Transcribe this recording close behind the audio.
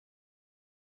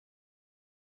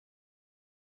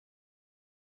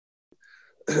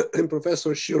and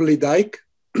Professor Shirley Dyke,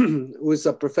 who is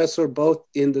a professor both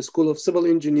in the School of Civil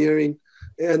Engineering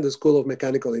and the School of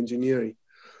Mechanical Engineering.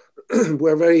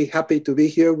 We're very happy to be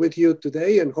here with you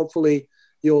today, and hopefully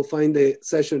you'll find the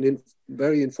session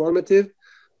very informative.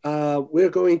 We're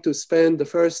going to spend the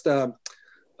first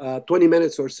 20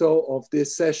 minutes or so of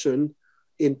this session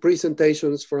in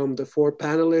presentations from the four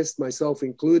panelists, myself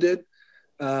included.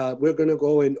 We're going to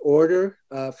go in order.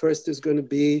 First is going to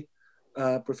be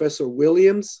Professor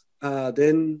Williams,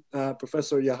 then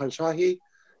Professor Jahanshahi,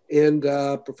 and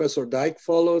Professor Dyke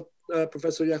followed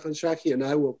Professor Jahanshahi, and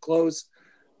I will close.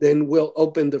 Then we'll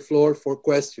open the floor for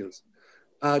questions.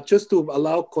 Just to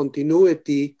allow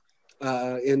continuity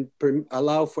and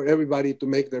allow for everybody to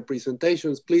make their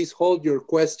presentations, please hold your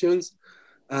questions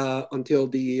until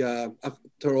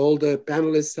after all the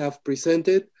panelists have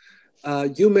presented.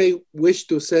 You may wish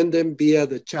to send them via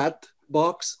the chat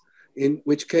box, in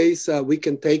which case we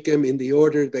can take them in the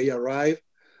order they arrive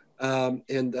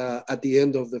and at the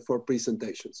end of the four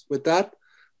presentations. With that,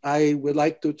 I would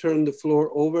like to turn the floor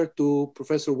over to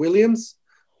Professor Williams.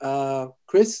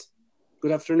 Chris,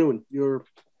 good afternoon. The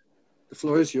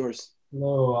floor is yours.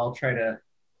 Hello, I'll try to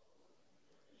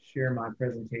share my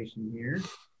presentation here.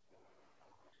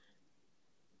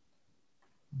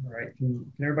 All right,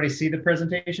 can everybody see the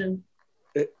presentation?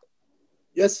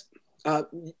 Yes.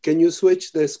 Can you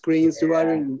switch the screens to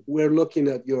we're looking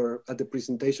at the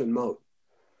presentation mode.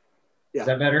 Yeah. Is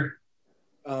that better?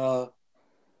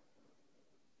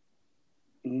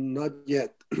 Not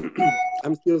yet.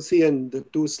 I'm still seeing the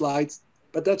two slides,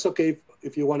 but that's okay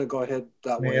if you want to go ahead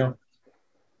that way. How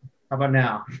about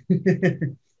now?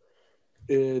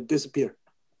 Disappear.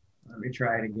 Let me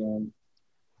try it again.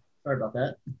 Sorry about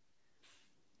that.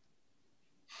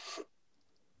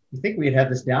 You think we'd have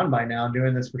this down by now,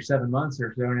 doing this for 7 months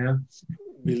or so now?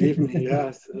 Believe me,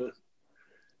 yes.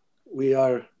 We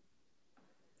are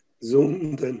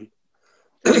zoomed and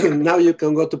now you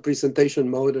can go to presentation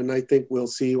mode, and I think we'll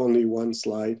see only one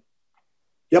slide.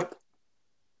 Yep.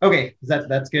 Okay,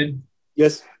 that's good?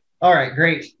 Yes. All right,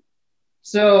 great.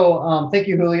 So thank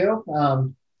you, Julio.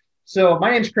 So my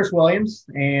name is Chris Williams,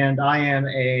 and I am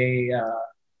a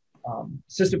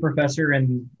assistant professor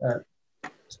in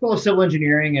School of Civil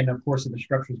Engineering and of course in the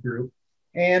structures group.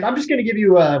 And I'm just going to give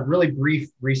you a really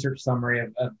brief research summary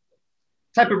of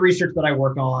type of research that I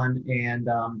work on. And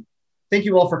thank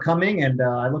you all for coming. And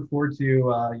I look forward to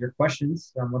your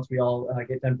questions once we all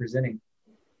get done presenting.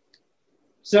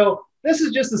 So this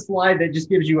is just a slide that just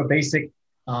gives you a basic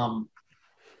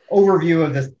overview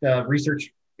of the research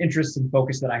interests and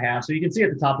focus that I have. So you can see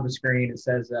at the top of the screen, it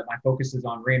says that my focus is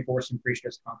on reinforcing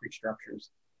pre-stressed concrete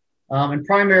structures. And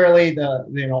primarily,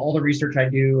 all the research I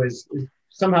do is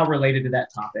somehow related to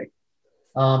that topic.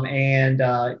 And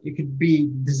it could be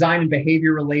design and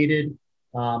behavior related,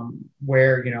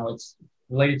 where it's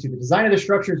related to the design of the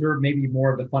structures or maybe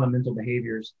more of the fundamental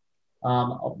behaviors.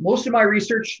 Most of my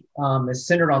research is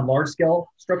centered on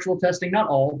large-scale structural testing. Not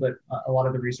all, but a lot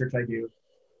of the research I do.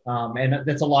 And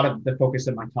that's a lot of the focus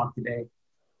of my talk today.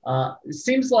 It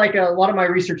seems like a lot of my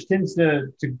research tends to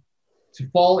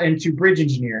fall into bridge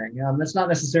engineering. That's not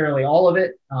necessarily all of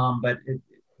it, but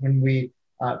when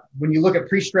you look at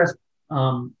pre-stressed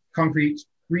concrete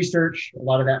research, a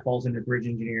lot of that falls into bridge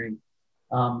engineering.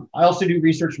 I also do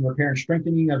research and repair and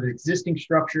strengthening of existing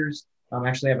structures. I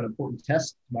actually have an important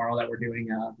test tomorrow that we're doing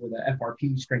with a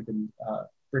FRP strengthened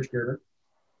bridge girder.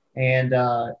 And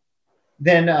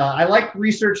then I like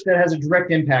research that has a direct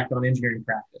impact on engineering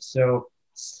practice. So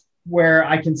where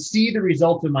I can see the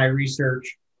results of my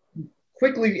research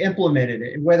quickly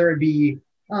implemented, whether it be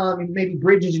maybe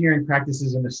bridge engineering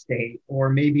practices in the state, or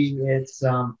maybe it's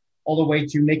all the way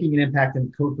to making an impact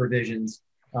in code provisions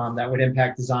that would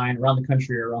impact design around the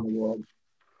country or around the world.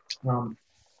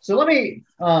 So let me,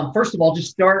 first of all,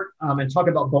 just start and talk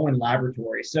about Bowen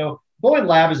Laboratory. So Bowen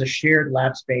Lab is a shared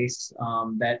lab space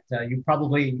that you're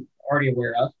probably already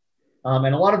aware of.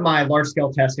 And a lot of my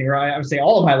large-scale testing, or I would say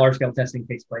all of my large-scale testing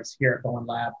takes place here at Bowen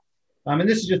Lab. And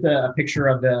this is just a picture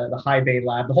of the high bay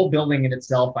lab. The whole building in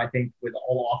itself, I think, with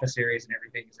all office areas and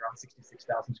everything, is around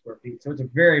 66,000 square feet. So it's a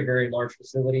very, very large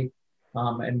facility.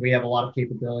 And we have a lot of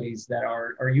capabilities that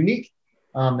are unique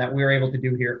that we're able to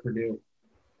do here at Purdue.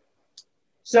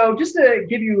 So just to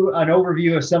give you an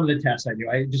overview of some of the tests I do,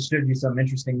 I just showed you some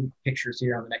interesting pictures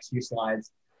here on the next few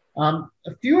slides. A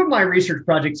few of my research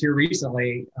projects here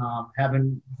recently have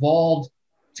involved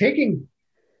taking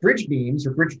bridge beams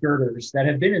or bridge girders that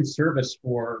have been in service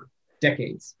for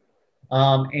decades,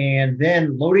 and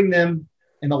then loading them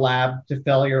in the lab to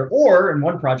failure, or in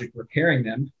one project, repairing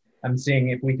them. I'm seeing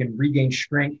if we can regain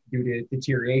strength due to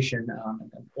deterioration,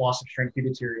 loss of strength due to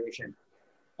deterioration.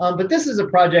 But this is a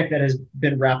project that has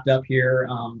been wrapped up here.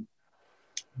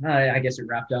 I guess it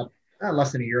wrapped up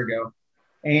less than a year ago.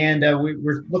 And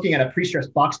we're looking at a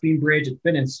pre-stressed box beam bridge. It's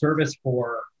been in service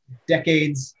for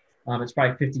decades. It's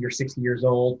probably 50 or 60 years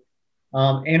old.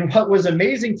 And what was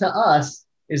amazing to us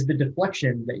is the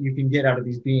deflection that you can get out of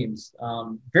these beams.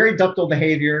 Very ductile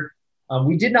behavior.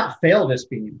 We did not fail this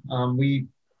beam. We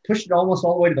pushed it almost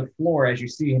all the way to the floor, as you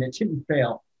see, and it didn't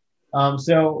fail.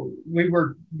 So we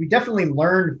definitely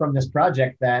learned from this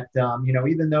project that,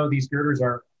 even though these girders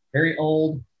are very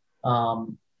old,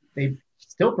 they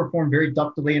still perform very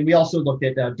ductily. And we also looked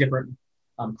at different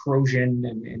corrosion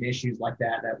and issues like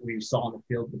that we saw in the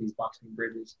field with these box beam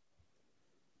bridges.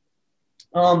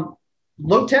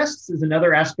 Load tests is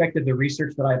another aspect of the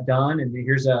research that I've done. And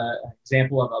here's an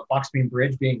example of a box beam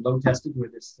bridge being load tested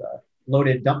with this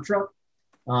loaded dump truck.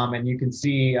 And you can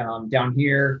see down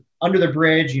here under the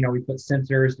bridge, we put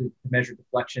sensors to measure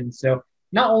deflection. So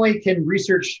not only can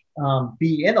research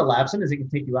be in the lab, sometimes it can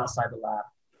take you outside the lab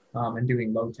and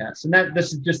doing load tests. And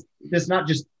this is not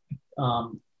just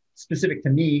specific to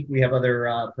me. We have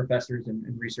other professors and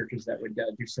researchers that would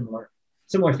do similar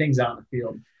things out in the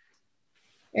field.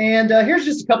 And here's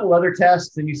just a couple other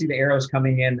tests, and you see the arrows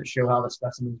coming in that show how the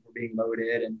specimens were being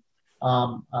loaded. And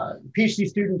the PhD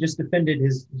student just defended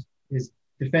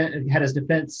had his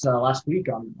defense last week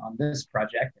on this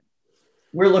project.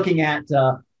 We're looking at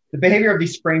the behavior of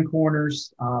these frame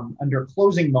corners under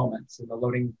closing moments in the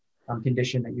loading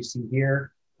condition that you see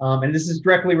here. And this is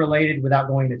directly related, without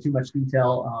going into too much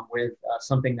detail, with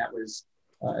something that was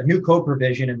a new code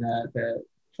provision in the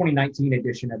 2019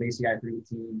 edition of ACI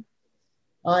 318.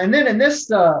 And then in this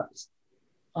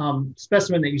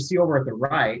specimen that you see over at the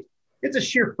right, it's a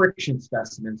shear friction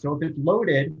specimen. So if it's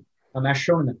loaded, as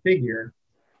shown in the figure,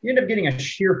 you end up getting a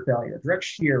shear failure, direct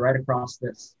shear right across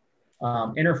this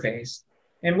interface.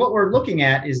 And what we're looking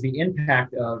at is the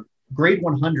impact of grade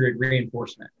 100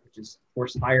 reinforcement, which is, of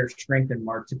course, higher strength than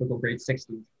our typical grade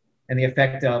 60, and the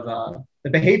effect of the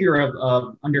behavior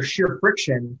of under shear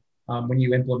friction when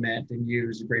you implement and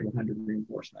use a grade 100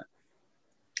 reinforcement.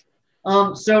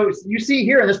 So you see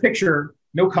here in this picture,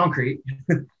 no concrete,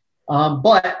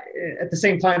 but at the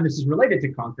same time, this is related to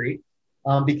concrete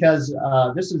because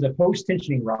this is a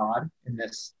post-tensioning rod in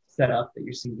this setup that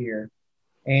you see here.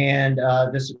 And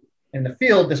this in the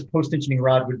field, this post-tensioning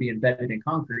rod would be embedded in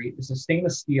concrete. This is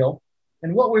stainless steel.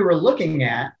 And what we were looking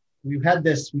at, we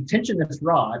tensioned this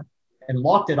rod and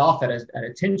locked it off at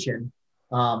a tension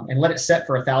and let it set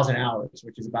for 1,000 hours,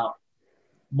 which is about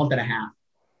a month and a half.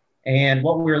 And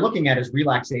what we're looking at is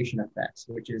relaxation effects,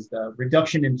 which is the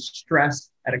reduction in stress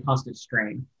at a constant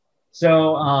strain.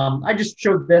 So I just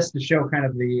showed this to show kind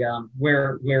of the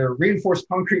where reinforced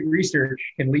concrete research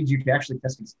can lead you to actually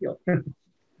testing steel.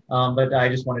 But I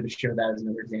just wanted to show that as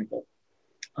another example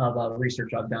of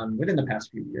research I've done within the past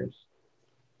few years.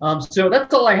 So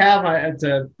that's all I have. It's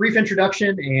a brief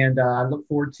introduction, and I look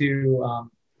forward to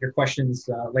your questions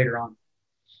later on.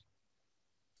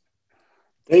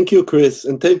 Thank you, Chris,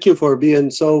 and thank you for being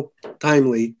so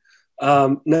timely.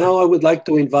 Now I would like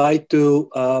to invite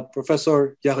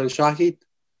Professor Jahan Shahid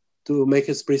to make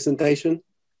his presentation.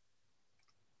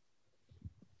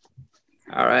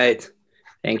 All right,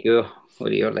 thank you,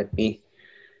 Julio. Let me,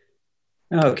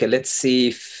 okay, let's see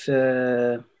if,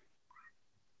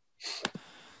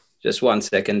 just 1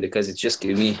 second, because it just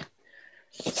gave me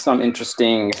some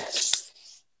interesting,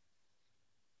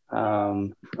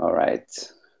 all right.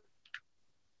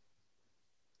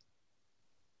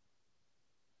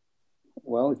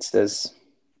 Well, it says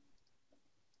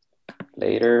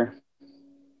later.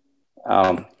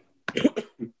 Can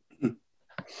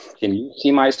you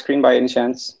see my screen by any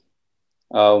chance?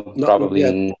 Oh, no,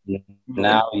 probably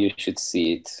now you should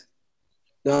see it.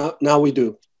 Now we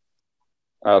do.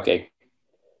 Okay,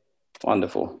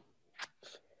 wonderful.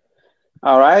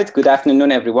 All right, good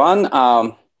afternoon, everyone.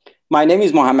 My name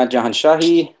is Mohammad Jahan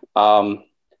Shahi.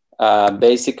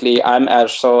 Basically, I'm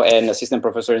also an assistant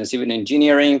professor in civil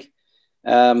engineering.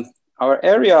 Our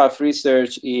area of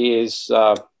research is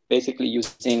basically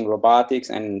using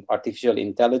robotics and artificial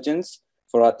intelligence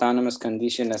for autonomous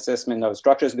condition assessment of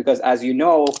structures, because as you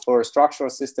know, for structural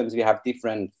systems, we have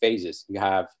different phases. We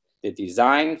have the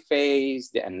design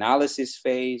phase, the analysis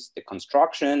phase, the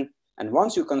construction. And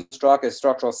once you construct a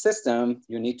structural system,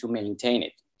 you need to maintain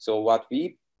it. So what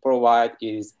we provide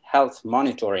is health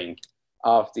monitoring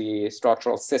of the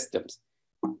structural systems.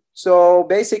 So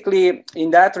basically,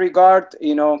 in that regard,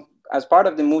 as part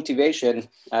of the motivation,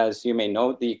 as you may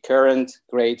know, the current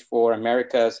grade for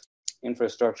America's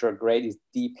infrastructure grade is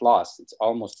D+. It's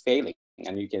almost failing.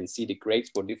 and you can see the grades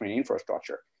for different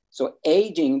infrastructure. So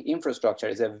aging infrastructure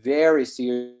is a very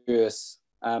serious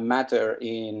matter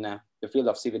in the field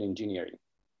of civil engineering.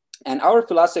 And our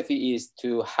philosophy is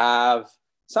to have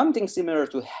something similar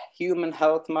to human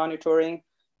health monitoring,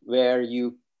 where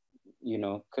you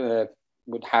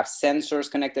would have sensors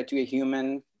connected to a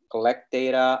human, collect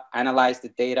data, analyze the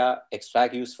data,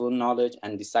 extract useful knowledge,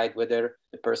 and decide whether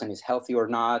the person is healthy or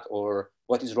not, or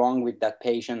what is wrong with that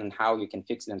patient and how you can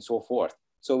fix it and so forth.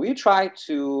 So we try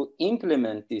to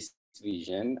implement this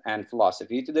vision and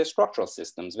philosophy to the structural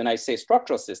systems. When I say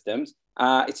structural systems,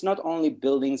 it's not only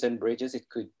buildings and bridges, it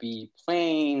could be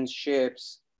planes,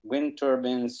 ships, wind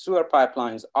turbines, sewer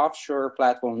pipelines, offshore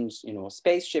platforms,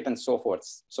 spaceship and so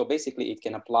forth. So basically it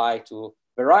can apply to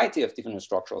a variety of different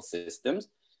structural systems.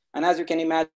 And as you can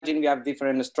imagine, we have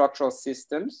different structural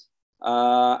systems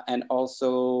and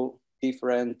also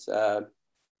different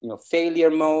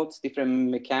failure modes, different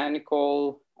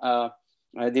mechanical,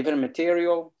 different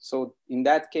material. So in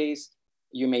that case,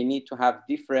 you may need to have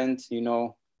different,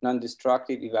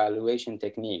 non-destructive evaluation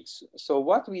techniques. So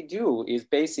what we do is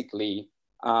basically,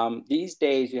 these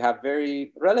days you have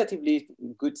relatively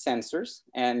good sensors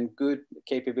and good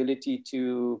capability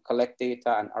to collect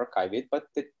data and archive it, but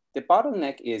the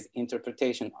bottleneck is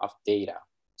interpretation of data.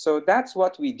 So that's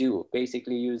what we do,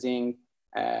 basically using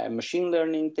machine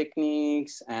learning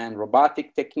techniques and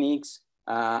robotic techniques,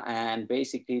 and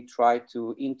basically try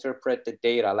to interpret the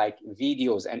data like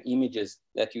videos and images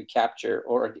that you capture,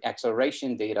 or the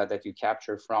acceleration data that you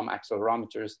capture from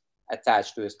accelerometers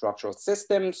attached to a structural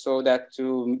system, so that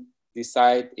to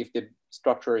decide if the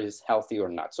structure is healthy or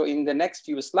not. So in the next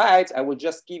few slides, I will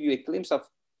just give you a glimpse of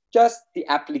just the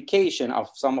application of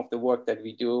some of the work that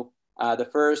we do. The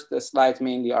first slides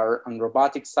mainly are on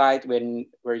robotic side,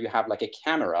 where you have like a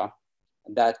camera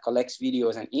that collects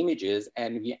videos and images,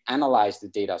 and we analyze the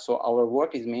data. So our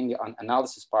work is mainly on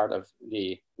analysis part of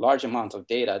the large amount of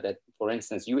data that, for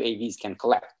instance, UAVs can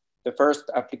collect. The first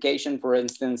application, for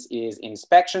instance, is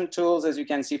inspection tools. As you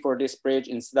can see for this bridge,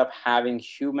 instead of having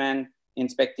human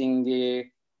inspecting the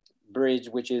bridge,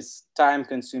 which is time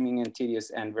consuming and tedious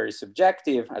and very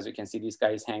subjective, as you can see, this guy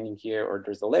is hanging here, or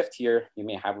there's a lift here, you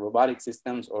may have robotic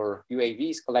systems or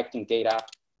UAVs collecting data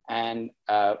and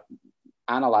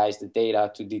analyze the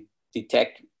data to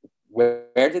detect where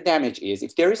the damage is,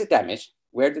 if there is a damage,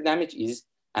 where the damage is,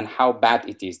 and how bad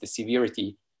it is. The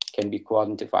severity can be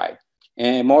quantified.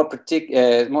 And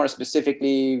more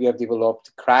specifically, we have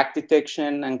developed crack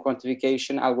detection and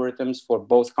quantification algorithms for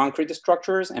both concrete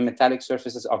structures and metallic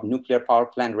surfaces of nuclear power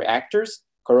plant reactors,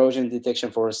 corrosion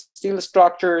detection for steel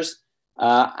structures,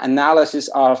 analysis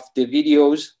of the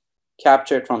videos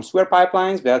captured from sewer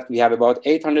pipelines. We have about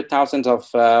 800,000 of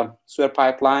sewer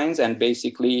pipelines, and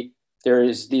basically there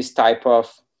is this type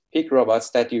of pick robots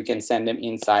that you can send them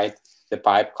inside the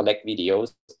pipe, collect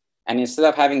videos. And instead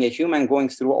of having a human going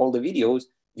through all the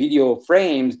video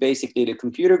frames, basically the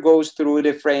computer goes through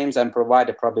the frames and provide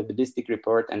a probabilistic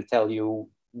report and tell you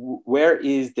where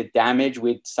is the damage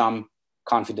with some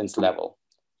confidence level.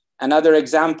 Another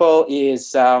example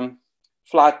is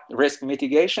flood risk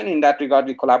mitigation. In that regard,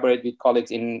 we collaborate with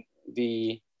colleagues in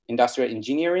the industrial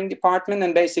engineering department.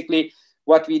 And basically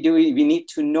what we do, we need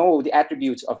to know the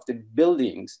attributes of the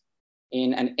buildings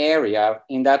in an area.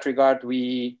 In that regard,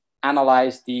 we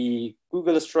analyze the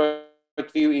Google Street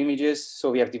View images.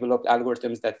 So we have developed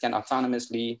algorithms that can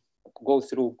autonomously go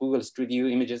through Google Street View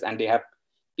images, and they have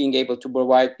been able to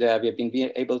provide, we have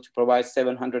been able to provide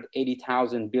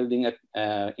 780,000 building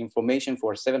information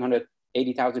for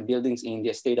 780,000 buildings in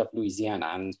the state of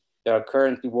Louisiana. And they are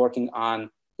currently working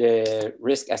on the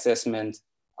risk assessment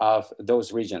of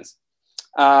those regions.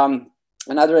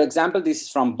 Another example, this is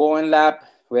from Bowen Lab,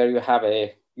 where you have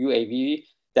a UAV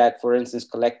that, for instance,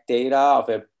 collect data of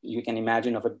you can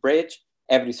imagine, of a bridge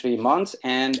every 3 months.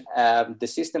 And the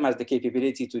system has the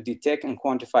capability to detect and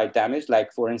quantify damage.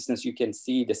 Like, for instance, you can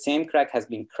see the same crack has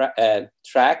been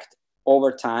tracked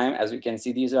over time. As you can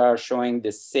see, these are showing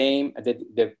the same,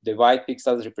 the white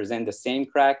pixels represent the same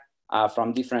crack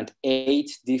from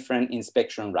 8 different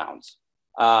inspection rounds.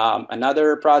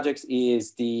 Another project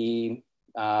is the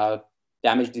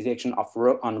damage detection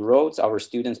on roads. Our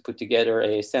students put together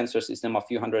a sensor system of a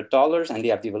few $100s, and they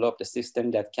have developed a system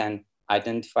that can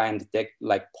identify and detect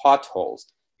like potholes.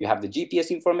 You have the GPS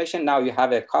information. Now you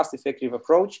have a cost-effective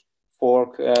approach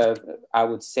for, I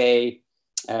would say,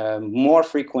 more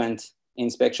frequent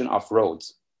inspection of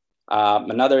roads.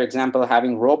 Another example,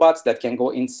 having robots that can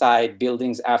go inside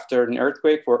buildings after an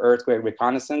earthquake for earthquake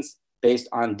reconnaissance based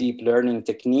on deep learning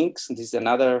techniques. This is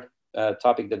another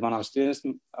topic that one of our students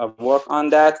work on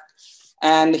that.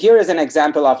 And here is an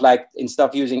example of like, instead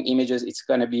of using images, it's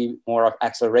going to be more of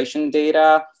acceleration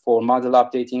data for model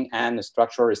updating and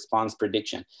structural response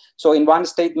prediction. So in one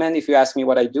statement, if you ask me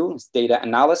what I do, it's data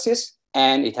analysis.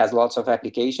 And it has lots of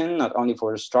application, not only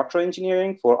for structural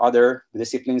engineering, for other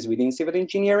disciplines within civil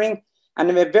engineering. And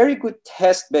a very good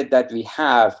test bed that we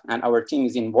have, and our team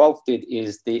is involved with,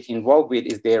 is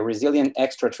the Resilient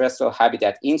Extraterrestrial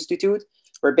Habitat Institute,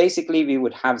 where basically we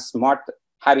would have smart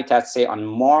habitats, say on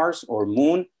Mars or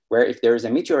Moon, where if there is a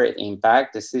meteorite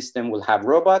impact, the system will have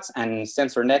robots and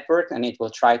sensor network, and it will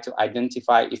try to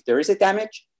identify if there is a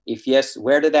damage, if yes,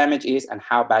 where the damage is, and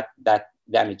how bad that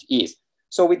damage is.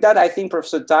 So with that, I think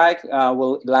Professor Dyke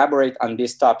will elaborate on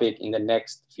this topic in the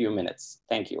next few minutes.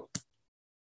 Thank you.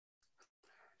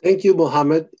 Thank you,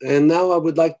 Mohammed. And now I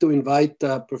would like to invite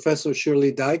Professor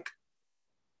Shirley Dyke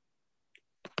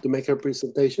to make her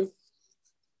presentation.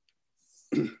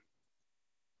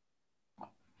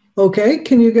 Okay,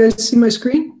 can you guys see my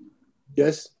screen?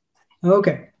 Yes.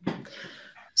 Okay.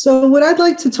 So what I'd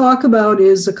like to talk about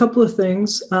is a couple of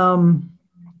things.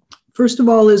 First of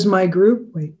all is my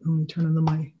group. Wait, let me turn on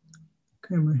my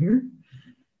camera here.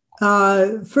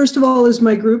 First of all is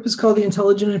my group is called the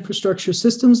Intelligent Infrastructure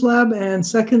Systems Lab. And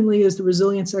secondly is the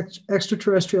Resilience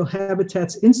Extraterrestrial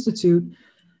Habitats Institute,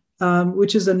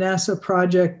 which is a NASA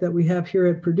project that we have here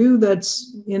at Purdue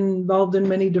that's involved in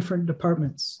many different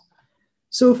departments.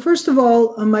 So first of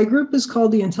all, my group is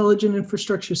called the Intelligent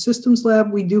Infrastructure Systems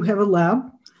Lab. We do have a lab.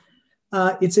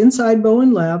 It's inside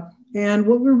Bowen Lab. And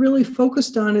what we're really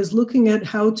focused on is looking at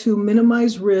how to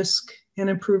minimize risk and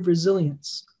improve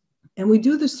resilience. And we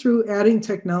do this through adding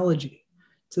technology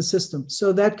to systems.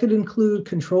 So that could include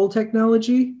control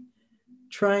technology,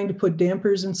 trying to put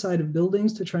dampers inside of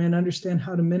buildings to try and understand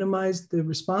how to minimize the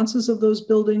responses of those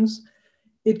buildings.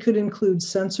 It could include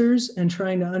sensors and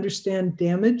trying to understand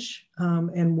damage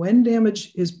and when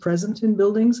damage is present in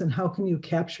buildings and how can you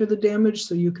capture the damage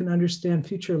so you can understand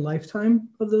future lifetime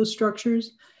of those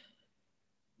structures.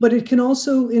 But it can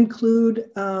also include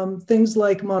things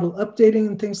like model updating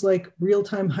and things like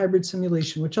real-time hybrid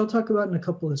simulation, which I'll talk about in a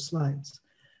couple of slides.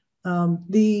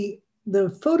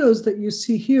 The photos that you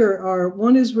see here are,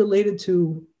 one is related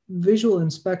to visual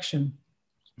inspection.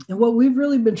 And what we've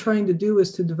really been trying to do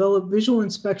is to develop visual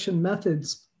inspection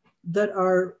methods that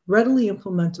are readily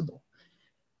implementable,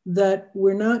 that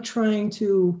we're not trying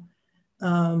to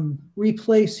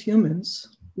replace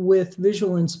humans with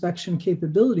visual inspection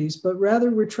capabilities, but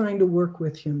rather we're trying to work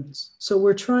with humans. So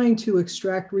we're trying to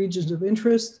extract regions of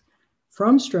interest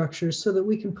from structures so that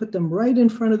we can put them right in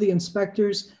front of the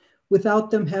inspectors without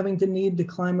them having to need to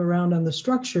climb around on the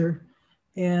structure.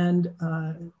 And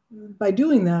by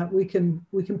doing that, we can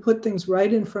put things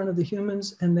right in front of the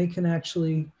humans and they can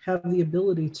actually have the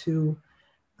ability to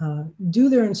do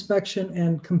their inspection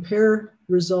and compare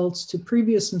results to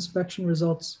previous inspection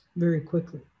results very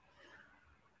quickly.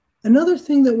 Another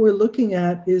thing that we're looking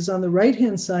at is on the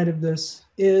right-hand side of this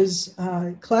is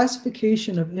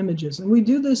classification of images. And we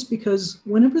do this because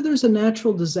whenever there's a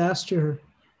natural disaster,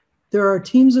 there are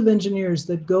teams of engineers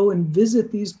that go and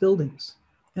visit these buildings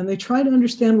and they try to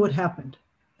understand what happened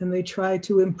and they try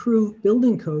to improve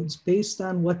building codes based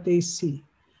on what they see.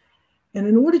 And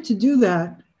in order to do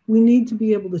that, we need to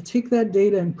be able to take that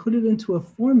data and put it into a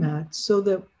format so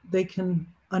that they can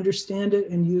understand it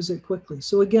and use it quickly.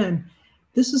 So again,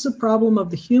 this is a problem of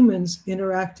the humans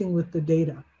interacting with the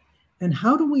data. And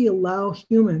how do we allow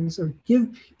humans or give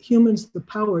humans the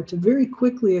power to very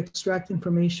quickly extract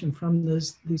information from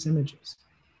these images?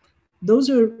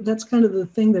 That's kind of the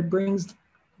thing that brings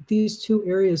these two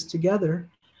areas together.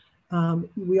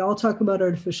 We all talk about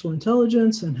artificial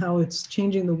intelligence and how it's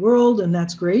changing the world, and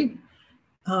that's great.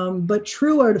 But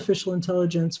true artificial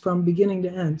intelligence from beginning to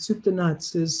end, soup to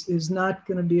nuts, is not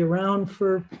going to be around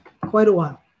for quite a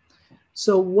while.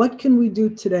 So what can we do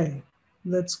today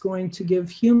that's going to give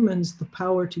humans the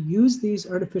power to use these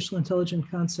artificial intelligence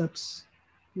concepts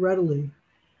readily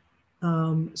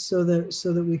so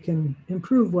that we can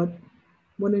improve what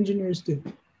engineers do?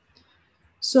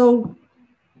 So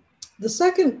the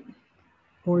second,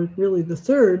 or really the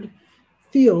third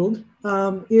field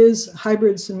is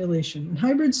hybrid simulation. And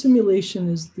hybrid simulation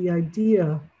is the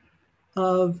idea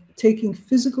of taking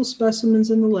physical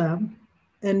specimens in the lab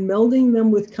and melding them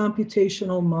with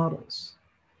computational models.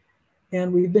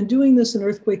 And we've been doing this in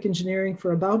earthquake engineering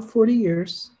for about 40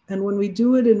 years. And when we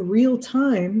do it in real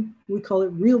time, we call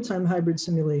it real-time hybrid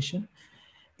simulation.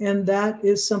 And that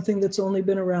is something that's only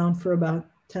been around for about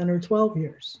 10 or 12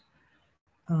 years.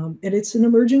 And it's an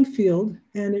emerging field,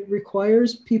 and it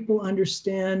requires people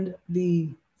understand the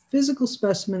physical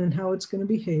specimen and how it's going to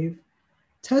behave,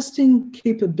 testing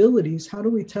capabilities, how do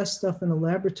we test stuff in a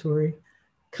laboratory,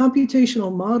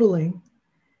 computational modeling,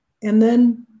 and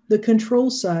then the control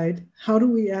side, how do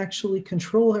we actually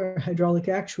control our hydraulic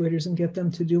actuators and get them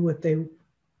to do what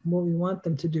we want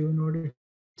them to do in order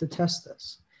to test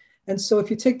this. And so if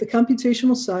you take the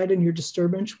computational side and your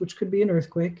disturbance, which could be an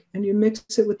earthquake, and you mix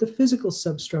it with the physical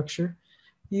substructure,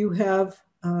 you have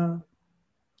a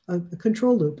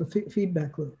control loop, a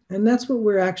feedback loop. And that's what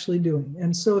we're actually doing.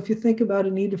 And so if you think about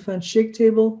an E-Defense shake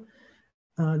table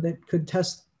that could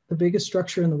test the biggest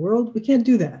structure in the world, we can't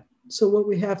do that. So what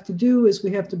we have to do is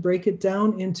we have to break it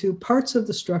down into parts of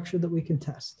the structure that we can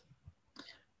test.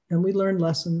 And we learn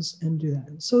lessons and do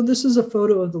that. So this is a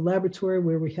photo of the laboratory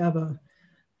where we have a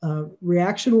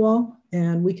reaction wall,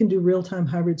 and we can do real-time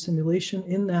hybrid simulation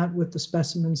in that with the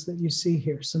specimens that you see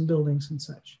here, some buildings and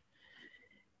such.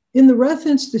 In the RETH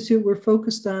Institute, we're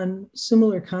focused on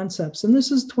similar concepts. And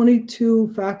this is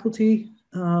 22 faculty,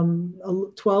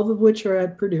 12 of which are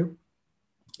at Purdue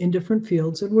in different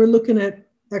fields. And we're looking at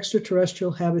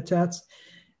extraterrestrial habitats.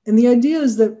 And the idea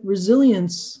is that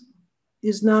resilience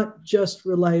is not just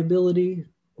reliability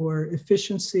or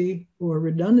efficiency or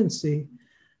redundancy,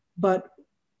 but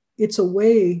it's a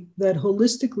way that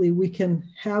holistically we can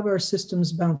have our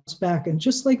systems bounce back. And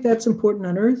just like that's important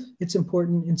on Earth, it's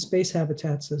important in space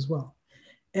habitats as well.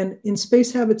 And in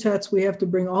space habitats, we have to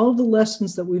bring all of the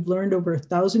lessons that we've learned over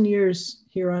 1,000 years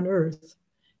here on Earth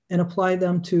and apply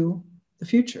them to the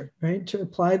future, right? To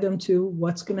apply them to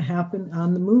what's going to happen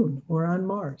on the moon or on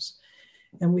Mars.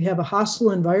 And we have a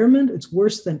hostile environment. It's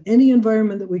worse than any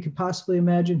environment that we could possibly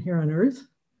imagine here on Earth.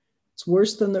 It's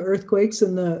worse than the earthquakes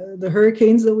and the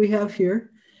hurricanes that we have here.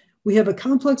 We have a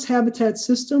complex habitat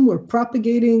system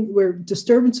where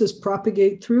disturbances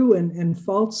propagate through and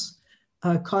faults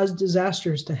cause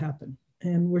disasters to happen.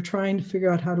 And we're trying to figure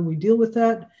out how do we deal with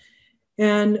that.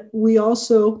 And we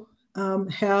also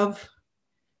have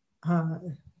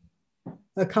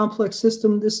a complex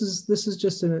system. This is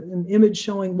just an image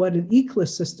showing what an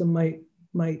eclipse system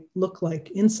might look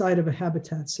like inside of a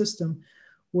habitat system.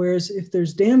 Whereas if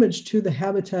there's damage to the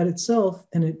habitat itself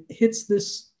and it hits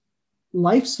this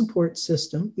life support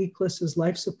system, eclipse is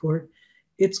life support,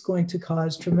 it's going to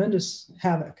cause tremendous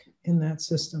havoc in that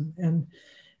system. And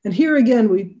here again,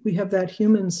 we have that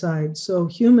human side. So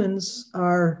humans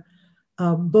are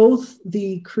both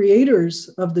the creators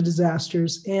of the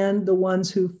disasters and the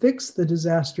ones who fix the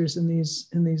disasters in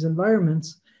these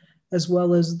environments, as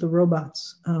well as the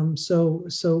robots.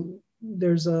 So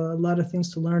there's a lot of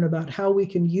things to learn about how we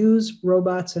can use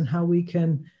robots and how we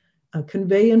can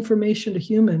convey information to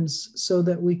humans so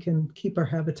that we can keep our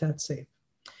habitat safe.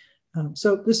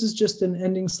 So this is just an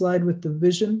ending slide with the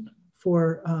vision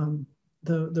for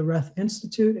the RETH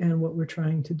Institute and what we're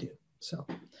trying to do. So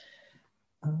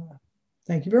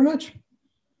thank you very much.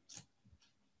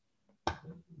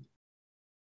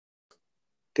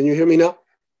 Can you hear me now?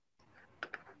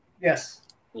 Yes.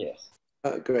 Yes.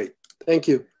 Great, thank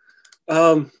you.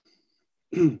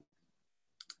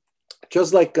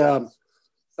 Just like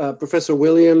Professor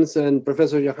Williams and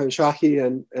Professor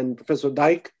Jahanshahi and Professor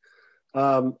Dyke,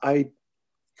 I,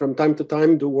 from time to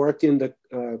time, do work in the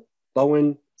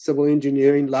Bowen Civil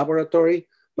Engineering Laboratory.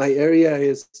 My area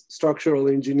is structural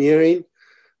engineering,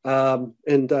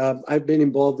 and I've been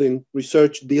involved in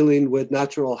research dealing with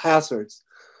natural hazards.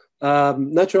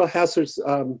 Natural hazards,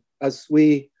 as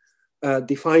we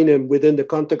define them within the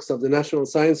context of the National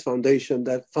Science Foundation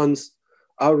that funds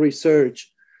our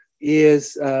research,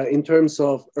 is in terms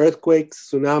of earthquakes,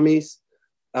 tsunamis,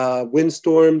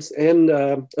 windstorms, and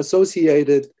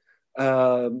associated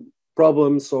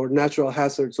problems or natural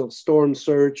hazards of storm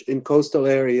surge in coastal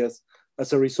areas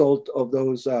as a result of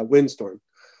those windstorms.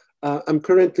 I'm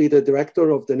currently the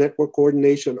director of the Network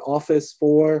Coordination Office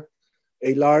for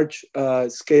a large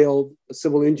scale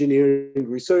civil engineering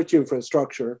research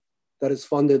infrastructure that is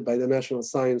funded by the National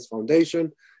Science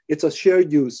Foundation. It's a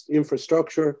shared use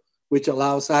infrastructure which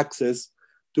allows access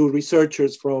to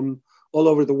researchers from all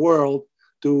over the world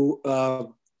to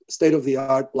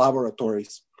state-of-the-art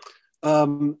laboratories.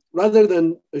 Rather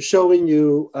than showing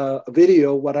you a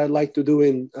video, what I'd like to do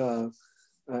in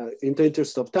the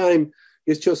interest of time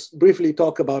is just briefly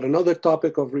talk about another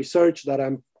topic of research that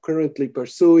I'm currently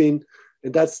pursuing,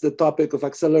 and that's the topic of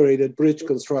accelerated bridge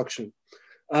construction.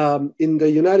 In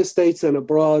the United States and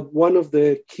abroad, one of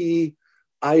the key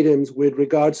items with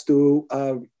regards to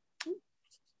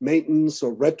maintenance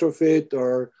or retrofit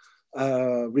or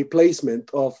replacement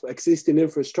of existing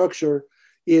infrastructure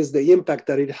is the impact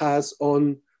that it has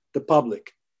on the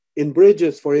public. In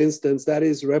bridges, for instance, that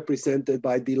is represented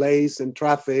by delays and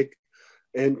traffic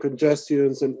and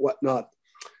congestions and whatnot.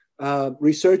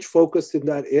 research focused in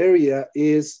that area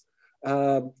is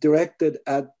directed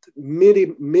at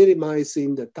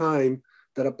minimizing the time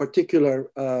that a particular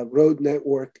road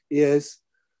network is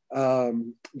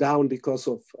down because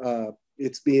of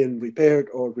it's being repaired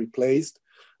or replaced.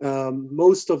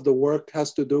 Most of the work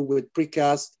has to do with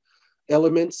precast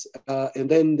elements and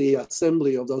then the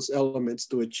assembly of those elements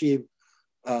to achieve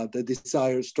the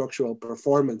desired structural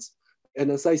performance. And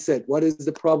as I said, what is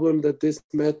the problem that this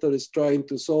method is trying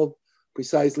to solve?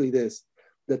 Precisely this: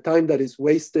 the time that is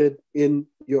wasted in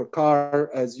your car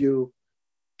as you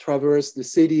traverse the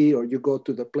city or you go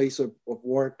to the place of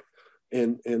work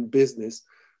and business.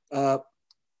 Now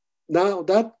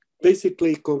that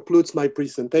basically concludes my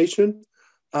presentation.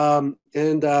 I'd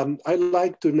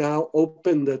like to now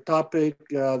open the topic,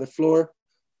 the floor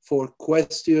for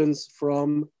questions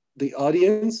from the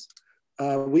audience.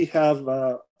 We have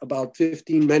about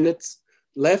 15 minutes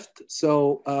left.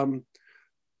 So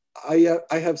I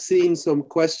have seen some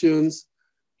questions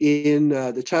in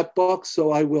the chat box,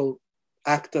 so I will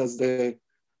act as the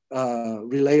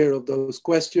relayer of those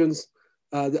questions.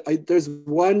 There's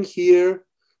one here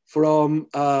from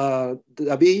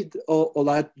David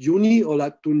Olatunjuni.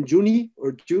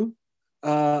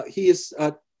 He is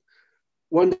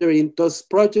wondering, does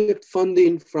project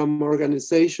funding from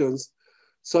organizations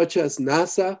such as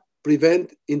NASA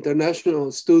prevent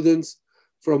international students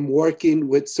from working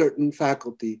with certain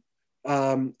faculty?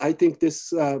 I think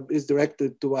this is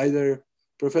directed to either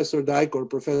Professor Dyke or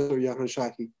Professor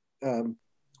Jahanshahi,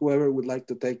 whoever would like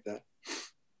to take that.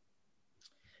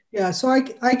 Yeah, so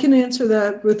I can answer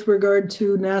that with regard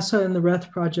to NASA and the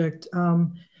RETH project.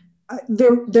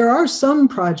 There are some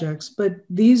projects, but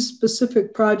these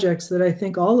specific projects that I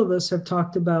think all of us have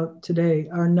talked about today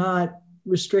are not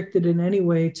restricted in any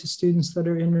way to students that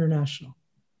are international.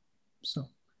 So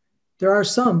there are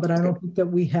some, but I don't think that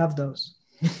we have those.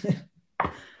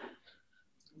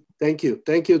 Thank you.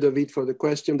 Thank you, David, for the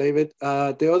question, David.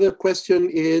 The other question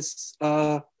is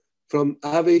from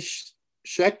Avish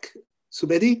Sheikh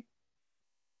Subedi.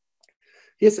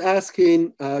 He's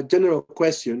asking a general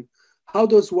question: how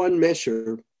does one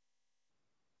measure,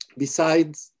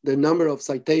 besides the number of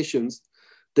citations,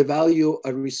 the value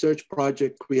a research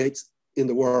project creates in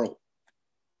the world?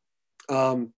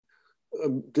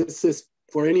 This is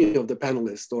for any of the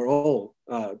panelists or all.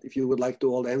 If you would like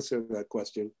to all answer that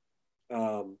question,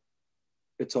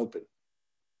 it's open.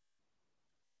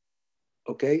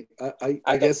 Okay,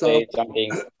 I guess I'll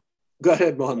something. Go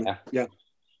ahead, Mohammed. Yeah.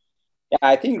 Yeah,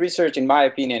 I think research, in my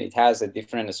opinion, it has a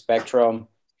different spectrum.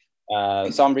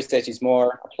 Some research is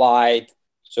more applied,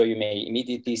 so you may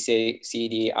immediately see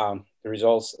the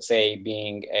results, say,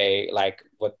 being like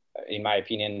what, in my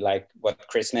opinion, like what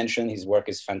Chris mentioned. His work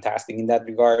is fantastic in that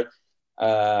regard.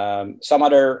 Some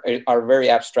other are very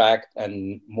abstract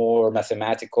and more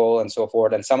mathematical and so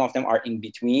forth, and some of them are in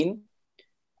between.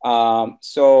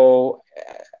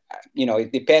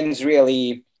 It depends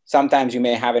really. Sometimes you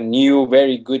may have a new,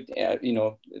 very good,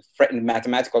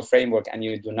 mathematical framework, and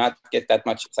you do not get that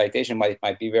much citation, but it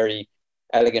might be very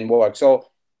elegant work. So,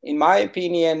 in my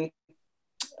opinion,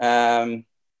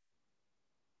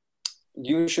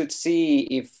 you should see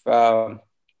if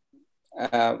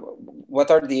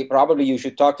probably you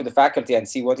should talk to the faculty and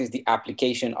see what is the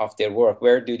application of their work.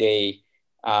 Where do they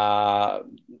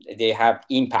have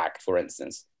impact, for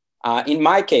instance? In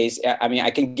my case,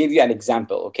 I can give you an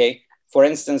example, okay? For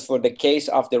instance, for the case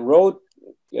of the road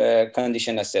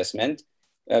condition assessment,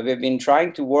 we've been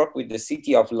trying to work with the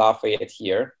city of Lafayette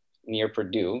here near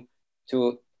Purdue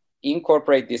to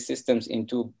incorporate these systems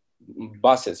into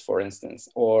buses, for instance,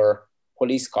 or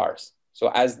police cars.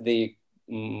 So as the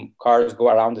cars go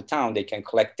around the town, they can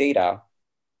collect data.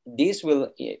 This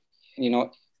will,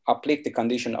 uplift the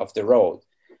condition of the road.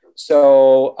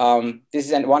 So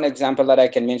this is one example that I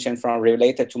can mention from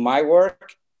related to my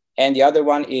work. And the other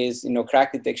one is,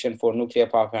 crack detection for nuclear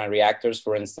power plant reactors.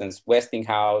 For instance,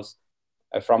 Westinghouse,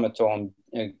 Framatome,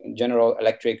 General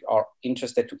Electric are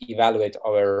interested to evaluate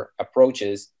our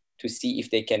approaches to see if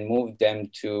they can move them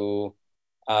to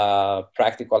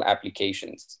practical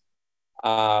applications.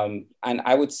 And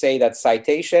I would say that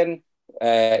citation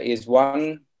is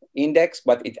one index,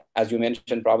 but as you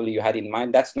mentioned, probably you had in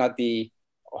mind, that's not the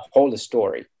whole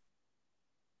story.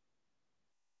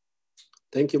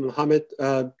 Thank you, Mohammed.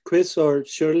 Chris or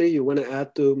Shirley, you want to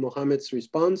add to Mohammed's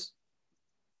response?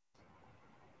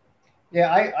 Yeah,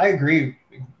 I agree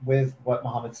with what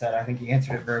Mohammed said. I think he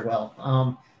answered it very well.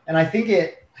 And I think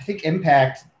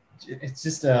impact, it's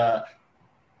just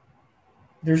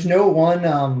there's no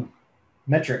one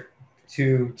metric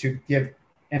to give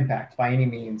impact by any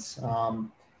means.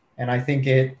 And I think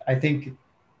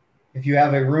if you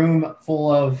have a room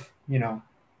full of,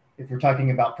 if we're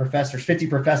talking about professors, 50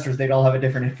 professors, they'd all have a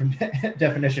different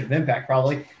definition of impact,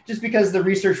 probably, just because the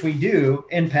research we do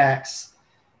impacts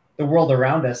the world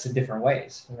around us in different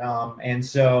ways. And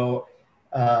so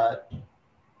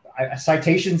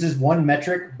citations is one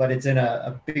metric, but it's in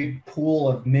a big pool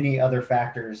of many other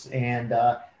factors. And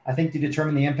I think to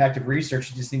determine the impact of research,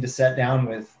 you just need to sit down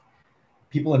with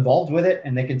people involved with it,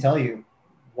 and they can tell you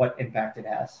what impact it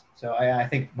has. So I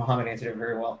think Mohammed answered it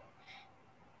very well.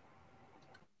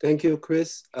 Thank you,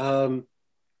 Chris.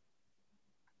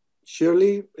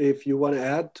 Shirley, if you want to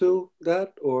add to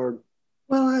that, or?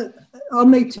 Well, I'll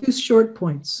make two short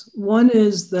points. One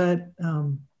is that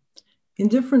in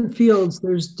different fields,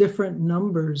 there's different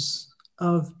numbers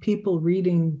of people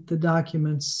reading the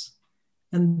documents,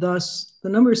 and thus the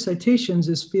number of citations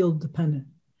is field dependent.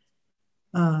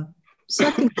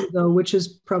 Secondly, though, which is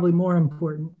probably more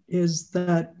important, is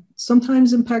that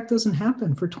sometimes impact doesn't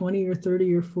happen for 20 or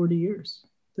 30 or 40 years.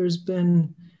 There's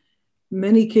been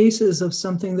many cases of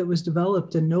something that was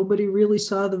developed and nobody really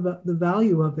saw the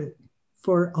value of it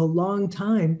for a long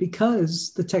time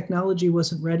because the technology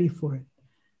wasn't ready for it.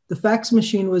 The fax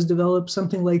machine was developed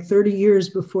something like 30 years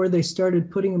before they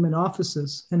started putting them in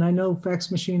offices. And I know fax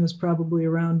machine is probably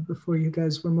around before you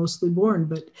guys were mostly born,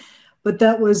 but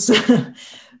that was,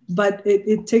 but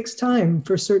it takes time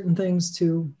for certain things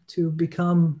to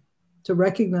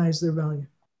recognize their value.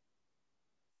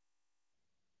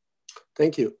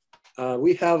 Thank you.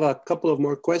 We have a couple of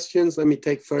more questions. Let me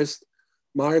take first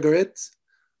Margaret.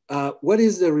 What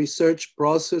is the research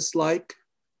process like?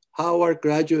 How are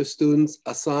graduate students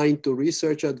assigned to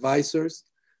research advisors?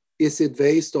 Is it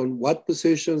based on what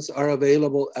positions are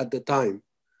available at the time?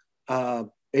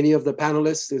 Any of the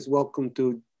panelists is welcome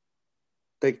to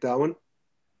take that one.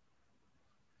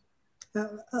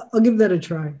 I'll give that a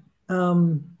try.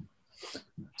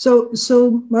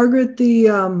 So Margaret,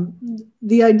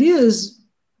 the idea is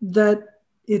that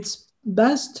it's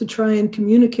best to try and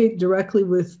communicate directly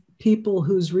with people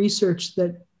whose research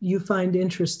that you find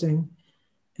interesting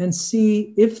and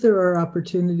see if there are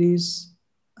opportunities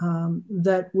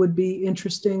that would be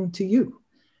interesting to you.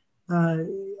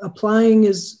 Applying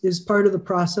is part of the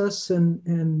process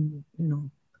and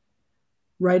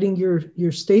writing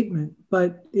your statement,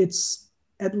 but it's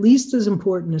at least as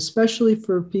important, especially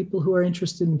for people who are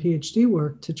interested in PhD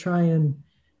work, to try and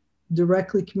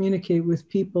directly communicate with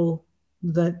people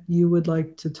that you would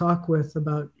like to talk with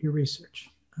about your research.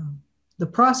 The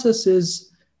process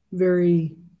is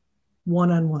very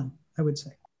one-on-one, I would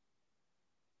say.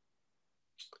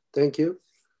 Thank you.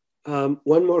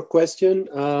 One more question.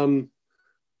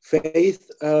 Faith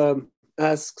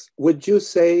asks, would you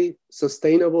say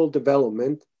sustainable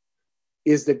development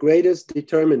is the greatest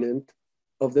determinant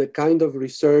of the kind of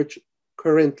research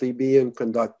currently being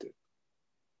conducted?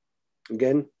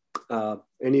 Again,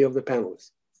 any of the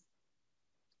panelists.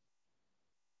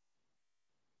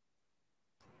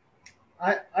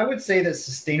 I would say that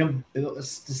sustainable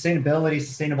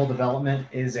development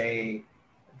is a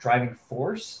driving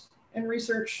force in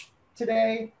research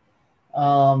today.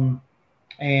 And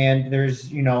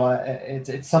there's,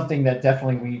 it's something that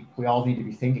definitely we all need to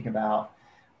be thinking about.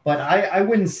 But I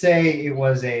wouldn't say it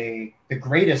was the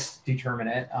greatest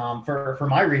determinant. For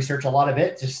my research, a lot of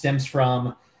it just stems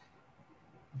from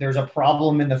there's a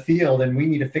problem in the field and we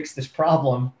need to fix this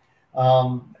problem.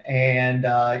 In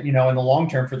the long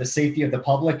term, for the safety of the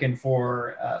public and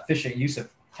for efficient use of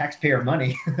taxpayer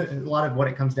money, a lot of what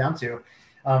it comes down to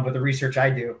with the research I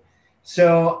do.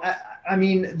 So, I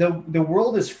mean, the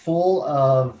world is full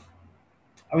of,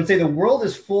 I would say the world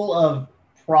is full of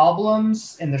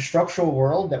problems in the structural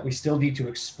world that we still need to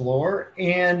explore,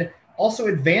 and also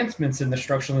advancements in the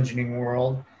structural engineering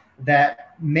world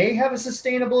that may have a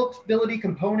sustainability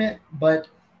component, but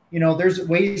there's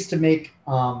ways to make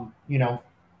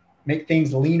make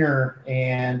things leaner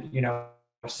and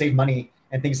save money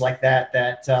and things like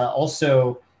that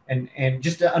also and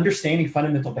just understanding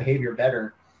fundamental behavior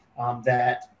better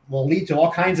that will lead to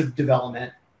all kinds of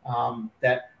development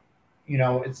that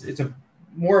it's a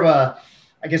more of a,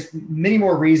 I guess, many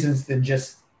more reasons than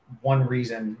just one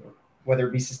reason, whether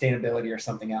it be sustainability or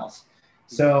something else.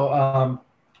 So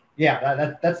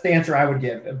yeah, that's the answer I would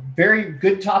give. A very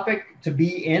good topic to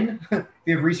be in.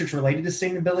 We have research related to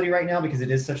sustainability right now because it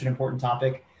is such an important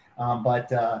topic.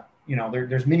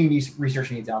 There's many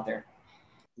research needs out there.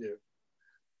 Yeah.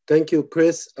 Thank you,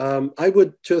 Chris. I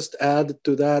would just add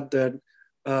to that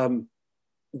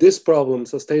this problem,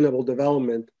 sustainable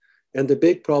development, and the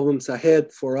big problems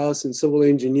ahead for us in civil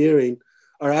engineering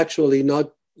are actually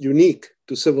not unique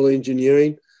to civil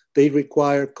engineering. They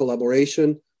require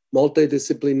collaboration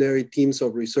multidisciplinary teams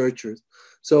of researchers.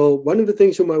 So one of the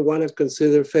things you might want to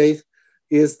consider, Faith,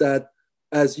 is that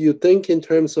as you think in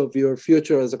terms of your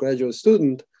future as a graduate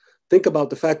student, think about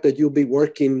the fact that you'll be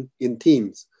working in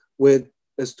teams with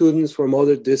students from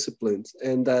other disciplines,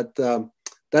 and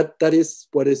that is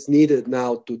what is needed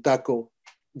now to tackle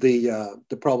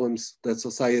the problems that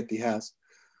society has.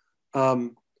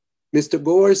 Mr.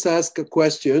 Gores asked a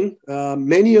question.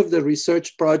 Many of the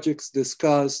research projects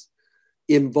discussed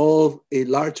involve a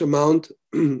large amount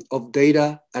of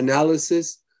data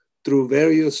analysis through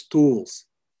various tools,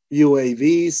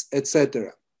 UAVs,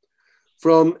 etc.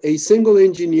 From a civil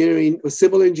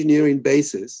engineering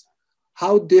basis,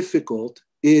 how difficult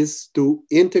is to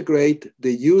integrate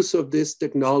the use of this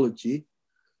technology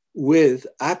with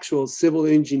actual civil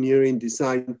engineering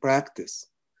design practice?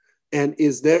 And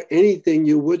is there anything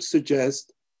you would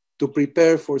suggest to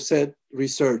prepare for said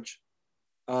research?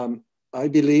 I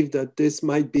believe that this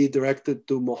might be directed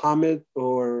to Mohammed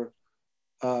or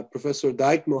Professor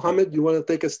Dyke. Mohammed, you want to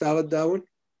take a stab at that one?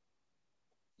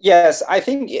 Yes, I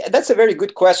think that's a very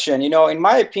good question. You know, in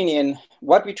my opinion,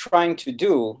 what we're trying to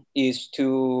do is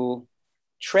to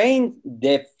train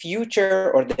the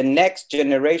future or the next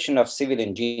generation of civil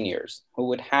engineers who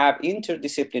would have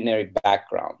interdisciplinary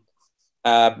background.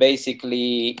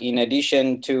 Basically, in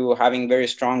addition to having very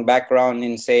strong background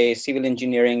in, say, civil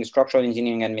engineering, structural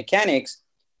engineering, and mechanics,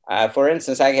 for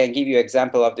instance, I can give you an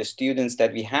example of the students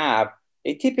that we have.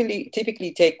 They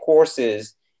typically take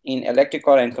courses in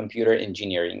electrical and computer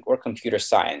engineering or computer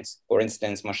science. For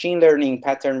instance, machine learning,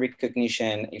 pattern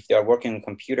recognition, if they are working on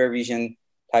computer vision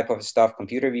type of stuff,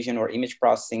 computer vision or image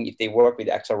processing. If they work with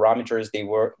accelerometers,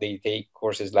 they take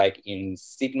courses like in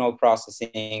signal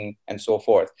processing and so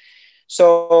forth.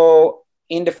 So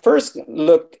in the first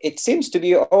look, it seems to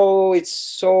be, oh, it's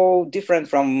so different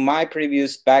from my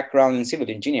previous background in civil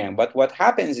engineering. But what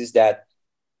happens is that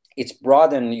it's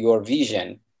broadened your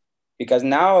vision, because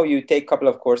now you take a couple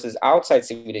of courses outside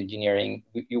civil engineering.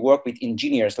 You work with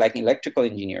engineers like electrical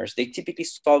engineers. They typically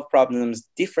solve problems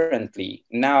differently.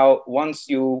 Now, once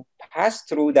you pass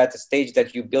through that stage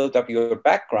that you build up your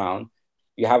background,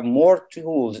 you have more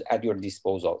tools at your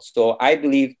disposal. So I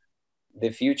believe the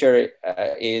future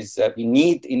is we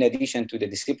need, in addition to the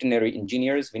disciplinary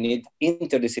engineers, we need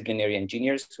interdisciplinary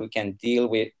engineers who can deal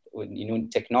with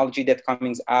technology that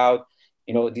comes out.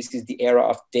 This is the era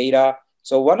of data.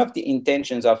 So one of the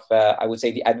intentions of, I would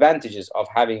say, the advantages of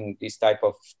having this type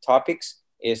of topics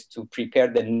is to prepare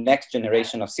the next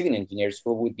generation of civil engineers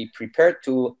who would be prepared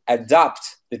to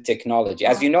adopt the technology.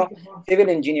 As you know, civil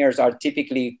engineers are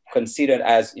typically considered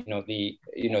as,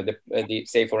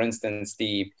 say, for instance,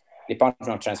 the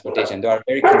Department of Transportation. They are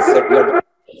very conservative.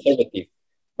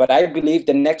 But I believe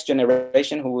the next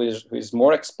generation who is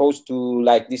more exposed to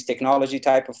like this technology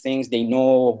type of things, they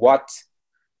know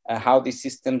how these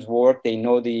systems work. They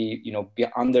know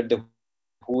under the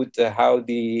hood, how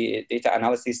the data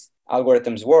analysis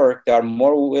algorithms work. They are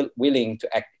more willing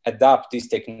to adopt these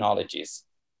technologies.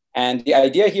 And the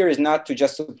idea here is not to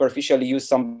just superficially use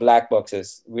some black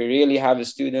boxes. We really have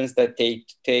students that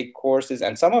take courses,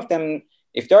 and some of them,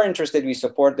 if they're interested, we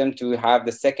support them to have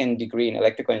the second degree in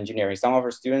electrical engineering. Some of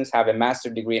our students have a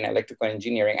master's degree in electrical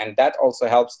engineering, and that also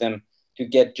helps them to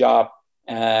get job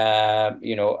and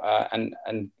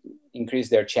increase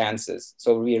their chances.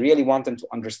 So we really want them to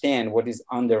understand what is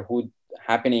under hood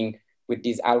happening with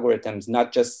these algorithms,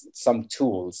 not just some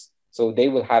tools. So they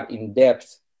will have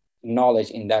in-depth knowledge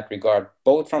in that regard,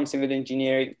 both from civil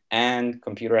engineering and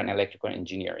computer and electrical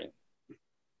engineering.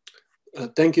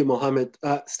 Thank you, Mohammed.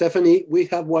 Stephanie, we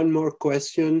have one more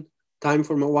question. Time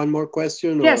for one more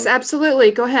question? Yes,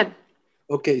 absolutely. Go ahead.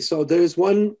 Okay, so there's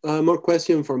one more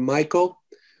question from Michael.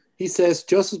 He says,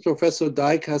 just as Professor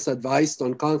Dyke has advised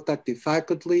on contacting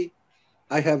faculty,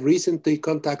 I have recently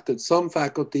contacted some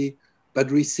faculty,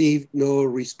 but received no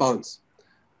response.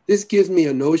 This gives me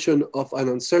a notion of an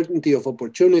uncertainty of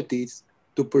opportunities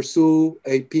to pursue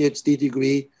a PhD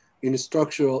degree in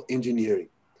structural engineering.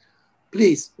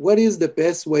 Please, what is the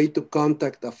best way to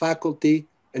contact a faculty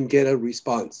and get a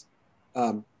response?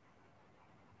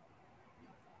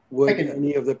 Would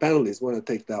any of the panelists want to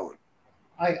take that one?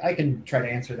 I can try to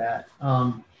answer that.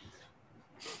 And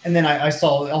then I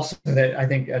saw also that I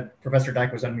think Professor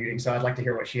Dyke was unmuting, so I'd like to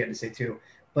hear what she had to say too.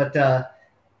 But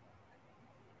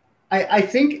I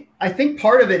think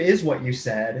part of it is what you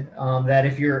said, that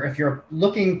if you're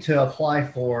looking to apply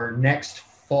for next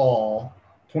fall,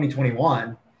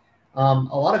 2021, a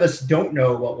lot of us don't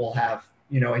know what we'll have,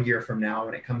 a year from now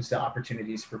when it comes to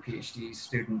opportunities for PhD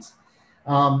students.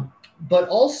 But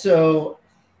also,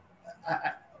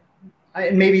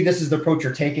 maybe this is the approach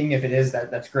you're taking. If it is,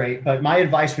 that's great. But my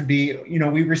advice would be,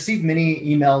 we receive many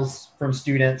emails from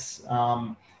students,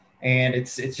 and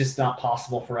it's just not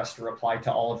possible for us to reply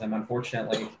to all of them,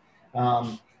 unfortunately.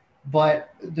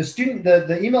 But the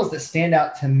emails that stand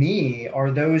out to me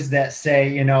are those that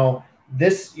say, I know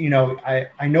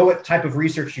what type of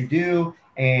research you do,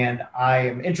 and I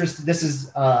am interested. This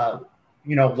is,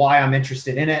 why I'm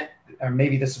interested in it, or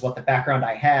maybe this is what the background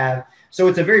I have. So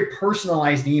it's a very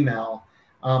personalized email,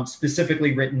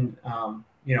 specifically written,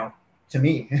 to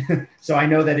me. So I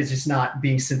know that it's just not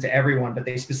being sent to everyone, but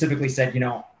they specifically said,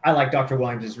 I like Dr.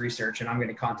 Williams' research, and I'm going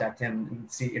to contact him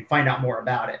and find out more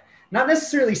about it. Not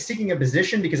necessarily seeking a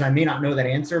position, because I may not know that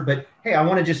answer, but hey, I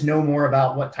want to just know more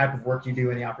about what type of work you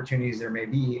do and the opportunities there may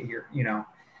be here,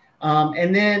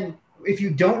 And then if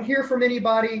you don't hear from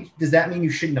anybody, does that mean you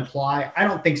shouldn't apply? I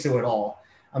don't think so at all.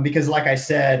 Because like I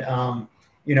said,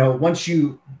 once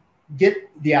you get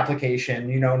the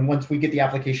application, and once we get the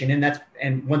application in,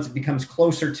 and once it becomes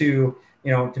closer to,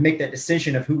 to make that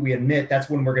decision of who we admit, that's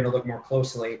when we're going to look more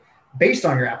closely based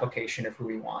on your application of who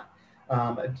we want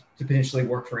to potentially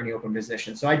work for any open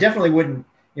position. So I definitely wouldn't,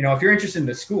 if you're interested in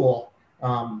the school,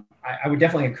 I would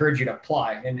definitely encourage you to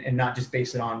apply and not just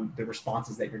base it on the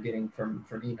responses that you're getting from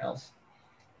emails.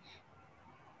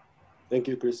 Thank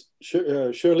you, Chris.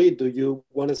 Shirley, do you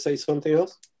want to say something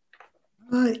else?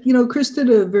 Chris did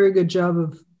a very good job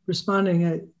of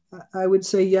responding. I would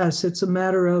say, yes, it's a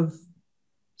matter of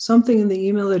something in the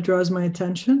email that draws my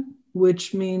attention,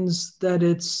 which means that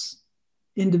it's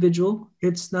individual.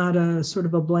 It's not a sort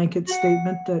of a blanket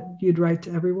statement that you'd write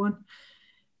to everyone.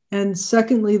 And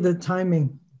secondly, the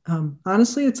timing.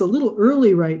 Honestly, it's a little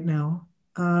early right now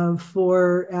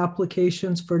for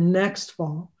applications for next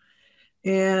fall.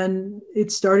 And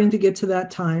it's starting to get to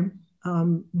that time.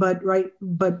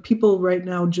 But people right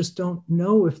now just don't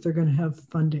know if they're going to have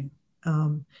funding.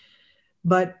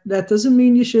 But that doesn't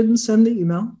mean you shouldn't send the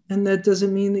email, and that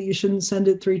doesn't mean that you shouldn't send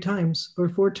it 3 times or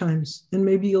 4 times. And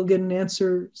maybe you'll get an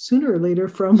answer sooner or later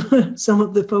from some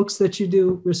of the folks that you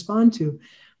do respond to.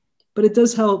 But it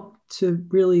does help to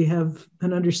really have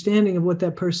an understanding of what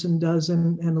that person does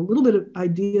and a little bit of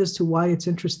idea as to why it's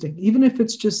interesting, even if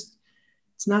it's just,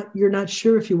 you're not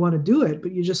sure if you want to do it,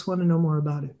 but you just want to know more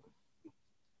about it.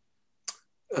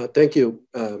 Thank you,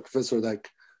 Professor Dyke.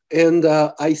 And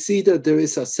I see that there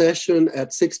is a session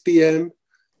at 6 p.m.,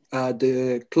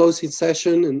 the closing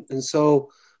session. And so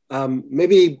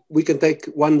maybe we can take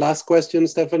one last question,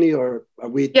 Stephanie, or are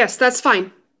we? Yes, that's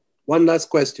fine. One last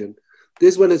question.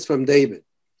 This one is from David.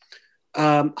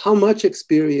 How much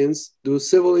experience do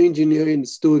civil engineering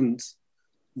students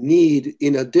need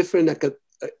in a different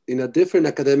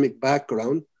academic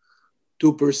background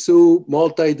to pursue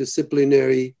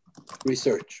multidisciplinary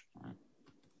research?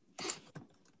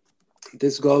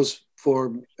 This goes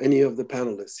for any of the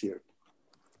panelists here.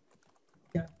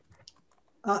 Yeah,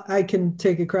 I can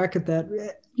take a crack at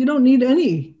that. You don't need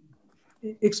any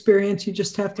experience. You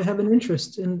just have to have an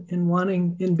interest in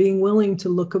being willing to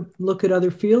look at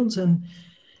other fields and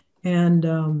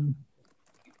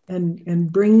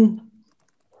bring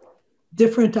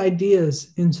different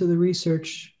ideas into the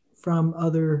research from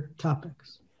other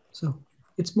topics. So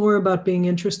it's more about being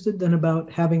interested than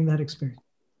about having that experience.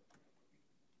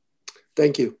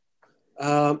 Thank you.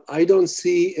 I don't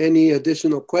see any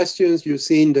additional questions. You've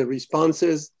seen the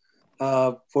responses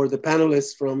for the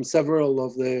panelists from several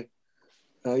of the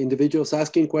individuals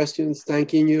asking questions,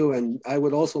 thanking you. And I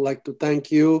would also like to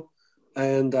thank you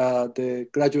and the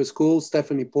graduate school,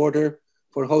 Stephanie Porter,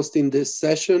 for hosting this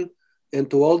session,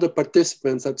 and to all the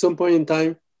participants. At some point in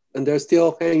time, and they're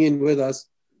still hanging with us,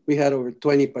 we had over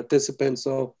 20 participants.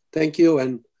 So thank you,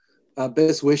 and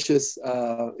best wishes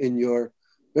in your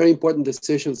very important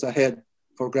decisions ahead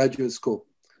for graduate school.